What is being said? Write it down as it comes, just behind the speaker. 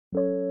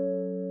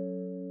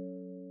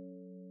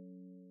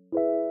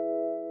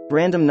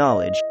Random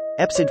Knowledge,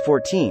 Episode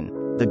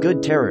 14, The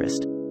Good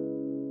Terrorist.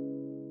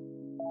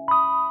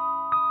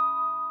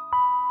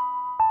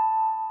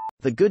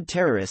 The Good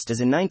Terrorist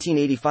is a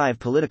 1985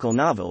 political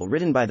novel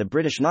written by the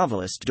British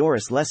novelist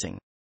Doris Lessing.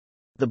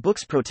 The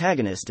book's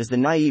protagonist is the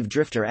naive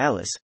drifter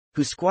Alice,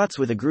 who squats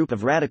with a group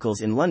of radicals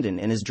in London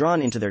and is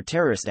drawn into their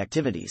terrorist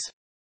activities.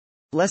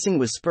 Lessing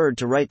was spurred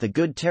to write The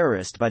Good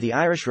Terrorist by the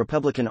Irish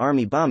Republican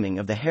Army bombing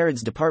of the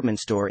Harrods department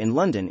store in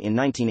London in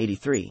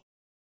 1983.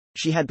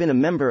 She had been a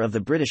member of the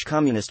British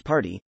Communist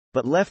Party,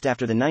 but left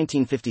after the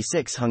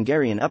 1956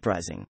 Hungarian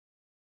uprising.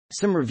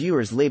 Some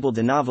reviewers labeled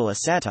the novel a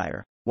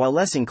satire, while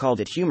Lessing called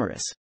it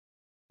humorous.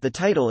 The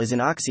title is an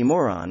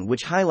oxymoron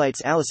which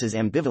highlights Alice's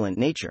ambivalent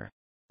nature.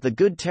 The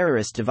Good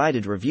Terrorist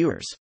divided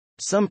reviewers.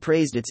 Some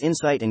praised its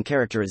insight and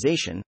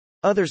characterization,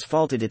 others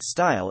faulted its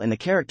style and the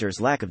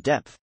characters' lack of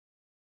depth.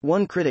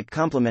 One critic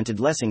complimented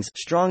Lessing's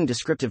strong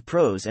descriptive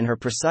prose and her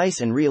precise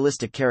and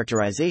realistic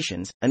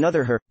characterizations,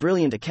 another her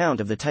brilliant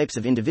account of the types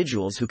of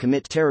individuals who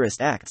commit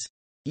terrorist acts.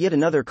 Yet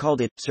another called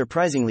it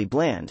surprisingly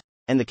bland,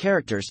 and the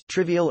characters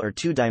trivial or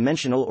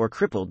two-dimensional or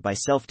crippled by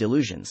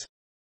self-delusions.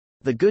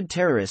 The Good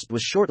Terrorist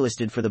was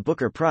shortlisted for the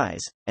Booker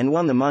Prize, and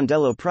won the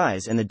Mondello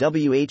Prize and the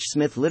W. H.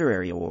 Smith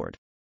Literary Award.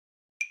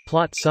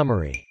 Plot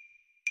summary.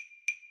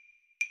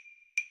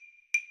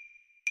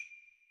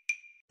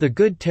 The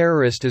Good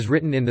Terrorist is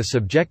written in the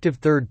subjective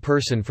third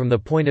person from the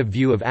point of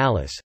view of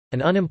Alice,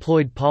 an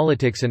unemployed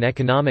politics and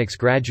economics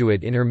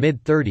graduate in her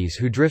mid-30s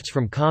who drifts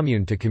from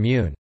commune to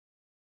commune.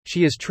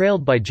 She is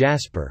trailed by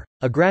Jasper,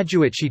 a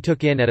graduate she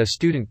took in at a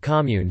student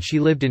commune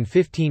she lived in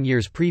 15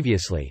 years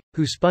previously,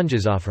 who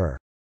sponges off her.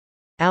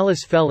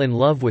 Alice fell in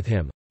love with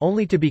him,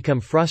 only to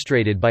become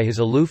frustrated by his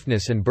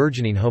aloofness and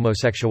burgeoning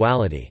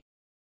homosexuality.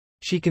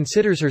 She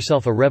considers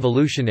herself a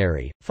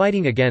revolutionary,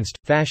 fighting against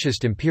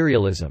fascist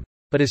imperialism,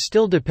 but is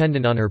still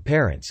dependent on her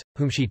parents,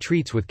 whom she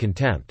treats with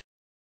contempt.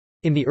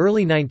 In the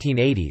early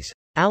 1980s,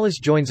 Alice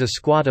joins a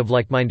squad of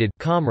like-minded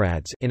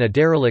comrades in a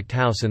derelict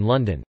house in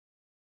London.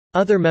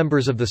 Other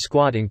members of the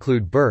squad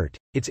include Bert,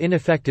 its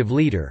ineffective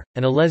leader,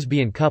 and a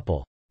lesbian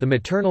couple, the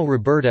maternal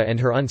Roberta and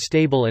her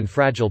unstable and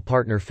fragile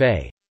partner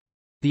Faye.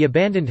 The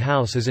abandoned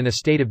house is in a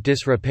state of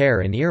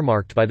disrepair and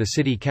earmarked by the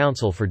city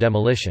council for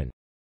demolition.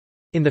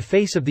 In the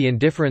face of the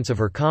indifference of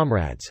her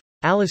comrades,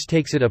 Alice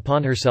takes it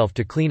upon herself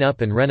to clean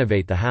up and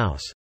renovate the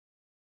house.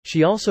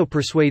 She also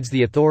persuades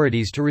the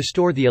authorities to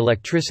restore the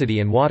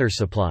electricity and water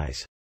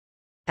supplies.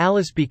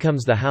 Alice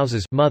becomes the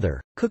house's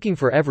mother, cooking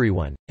for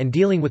everyone, and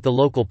dealing with the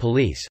local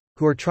police,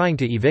 who are trying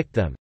to evict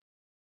them.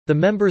 The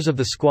members of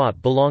the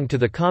squad belong to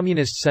the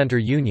Communist Center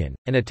Union,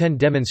 and attend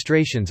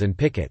demonstrations and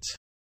pickets.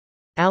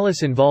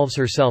 Alice involves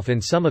herself in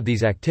some of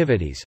these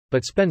activities,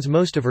 but spends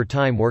most of her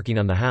time working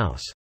on the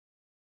house.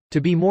 To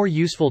be more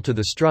useful to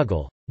the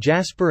struggle,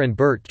 Jasper and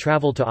Bert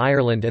travel to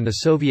Ireland and the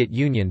Soviet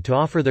Union to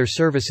offer their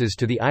services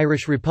to the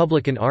Irish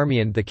Republican Army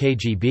and the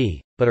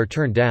KGB, but are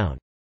turned down.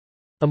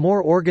 A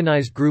more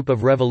organized group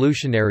of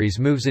revolutionaries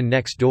moves in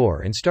next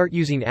door and start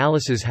using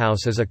Alice's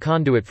house as a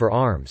conduit for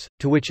arms,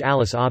 to which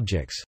Alice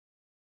objects.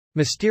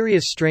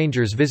 Mysterious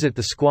strangers visit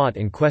the squad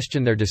and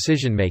question their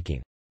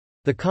decision-making.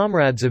 The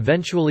comrades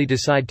eventually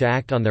decide to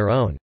act on their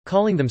own,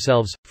 calling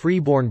themselves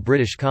free-born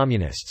British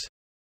communists.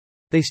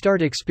 They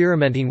start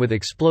experimenting with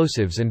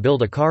explosives and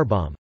build a car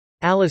bomb.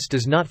 Alice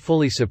does not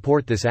fully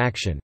support this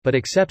action, but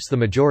accepts the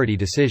majority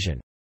decision.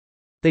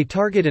 They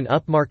target an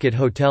upmarket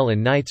hotel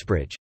in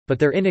Knightsbridge, but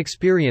their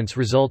inexperience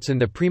results in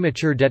the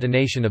premature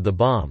detonation of the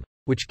bomb,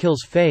 which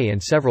kills Faye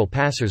and several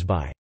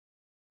passers-by.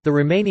 The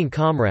remaining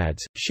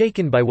comrades,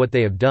 shaken by what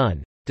they have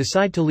done,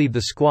 decide to leave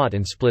the squad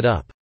and split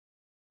up.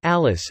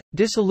 Alice,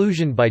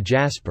 disillusioned by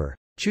Jasper,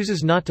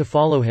 chooses not to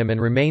follow him and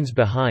remains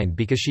behind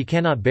because she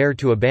cannot bear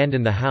to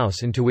abandon the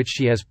house into which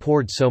she has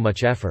poured so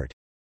much effort.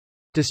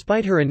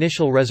 Despite her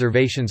initial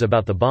reservations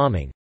about the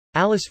bombing,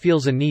 Alice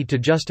feels a need to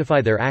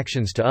justify their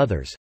actions to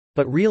others,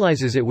 but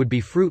realizes it would be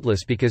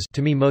fruitless because,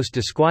 to me most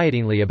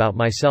disquietingly about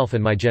myself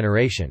and my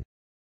generation.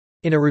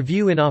 In a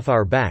review in Off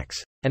Our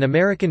Backs, an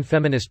American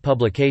feminist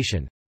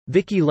publication,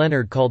 Vicki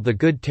Leonard called The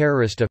Good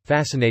Terrorist a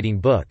fascinating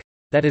book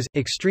that is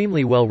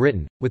extremely well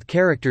written, with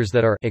characters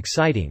that are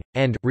exciting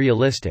and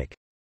realistic.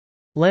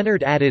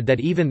 Leonard added that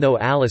even though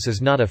Alice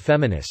is not a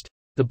feminist,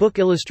 the book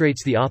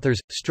illustrates the author's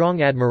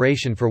strong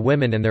admiration for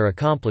women and their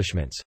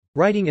accomplishments.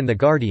 Writing in The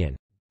Guardian,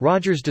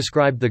 Rogers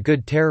described The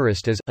Good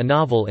Terrorist as a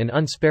novel in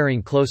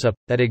unsparing close-up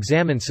that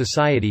examines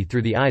society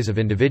through the eyes of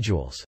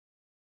individuals.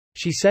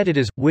 She said it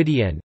is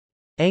witty and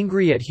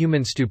angry at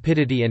human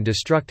stupidity and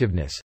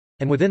destructiveness,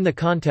 and within the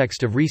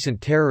context of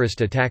recent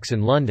terrorist attacks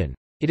in London,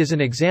 it is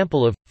an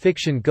example of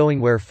fiction going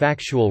where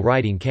factual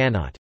writing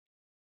cannot.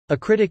 A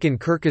critic in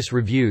Kirkus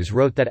Reviews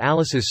wrote that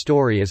Alice's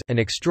story is an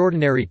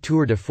extraordinary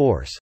tour de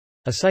force,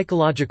 a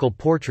psychological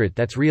portrait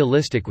that's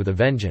realistic with a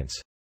vengeance.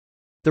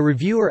 The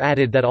reviewer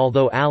added that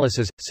although Alice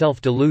is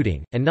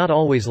self-deluding and not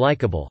always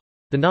likable,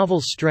 the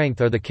novel's strength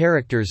are the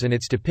characters and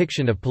its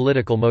depiction of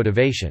political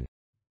motivation.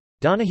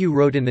 Donahue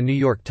wrote in the New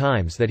York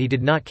Times that he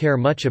did not care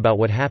much about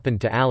what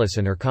happened to Alice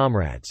and her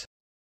comrades.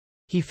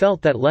 He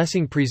felt that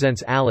Lessing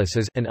presents Alice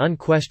as an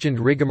unquestioned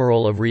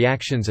rigmarole of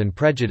reactions and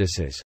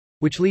prejudices,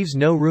 which leaves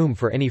no room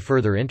for any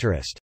further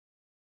interest.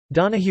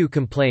 Donahue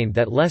complained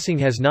that Lessing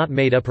has not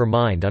made up her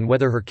mind on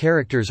whether her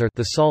characters are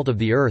the salt of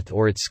the earth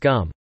or its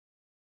scum.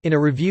 In a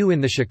review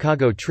in the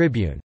Chicago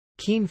Tribune,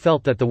 Keene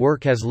felt that the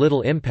work has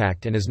little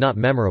impact and is not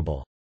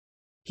memorable.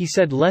 He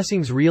said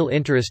Lessing's real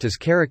interest is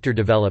character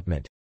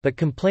development, but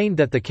complained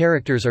that the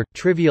characters are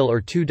trivial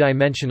or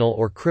two-dimensional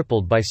or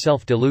crippled by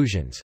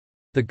self-delusions.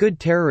 The Good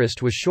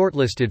Terrorist was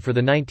shortlisted for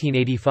the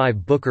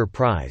 1985 Booker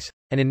Prize,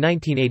 and in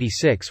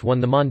 1986 won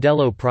the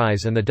Mondello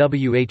Prize and the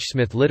W. H.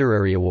 Smith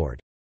Literary Award.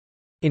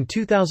 In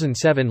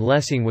 2007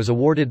 Lessing was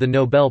awarded the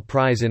Nobel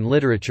Prize in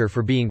Literature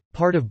for being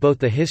part of both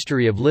the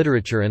history of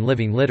literature and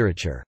living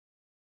literature.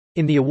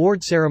 In the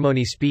award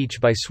ceremony speech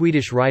by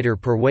Swedish writer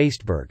Per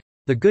Weistberg,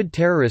 The Good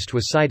Terrorist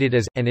was cited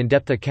as an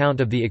in-depth account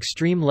of the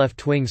extreme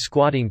left-wing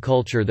squatting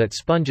culture that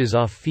sponges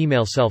off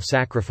female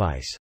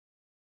self-sacrifice.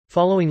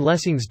 Following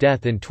Lessing's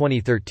death in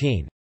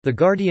 2013, The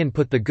Guardian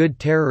put The Good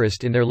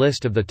Terrorist in their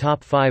list of the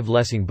top 5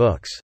 Lessing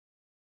books.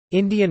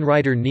 Indian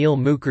writer Neil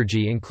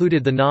Mukherjee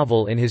included the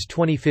novel in his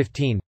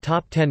 2015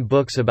 Top 10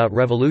 Books About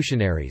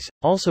Revolutionaries,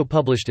 also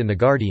published in The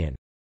Guardian.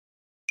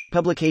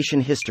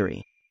 Publication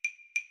history.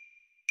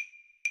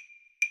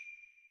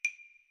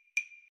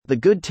 The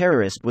Good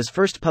Terrorist was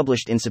first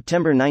published in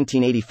September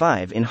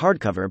 1985 in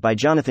hardcover by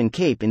Jonathan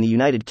Cape in the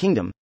United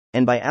Kingdom,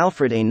 and by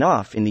Alfred A.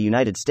 Knopf in the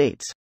United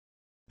States.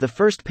 The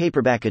first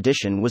paperback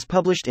edition was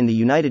published in the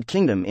United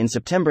Kingdom in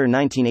September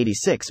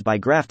 1986 by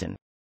Grafton.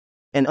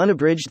 An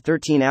unabridged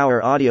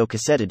 13-hour audio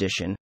cassette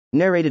edition,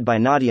 narrated by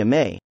Nadia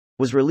May,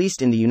 was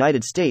released in the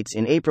United States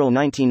in April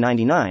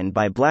 1999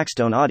 by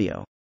Blackstone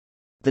Audio.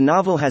 The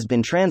novel has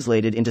been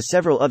translated into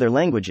several other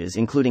languages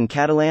including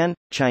Catalan,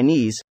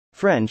 Chinese,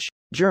 French,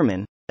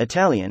 German,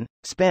 Italian,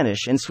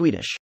 Spanish and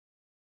Swedish.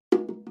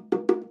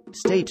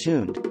 Stay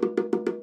tuned.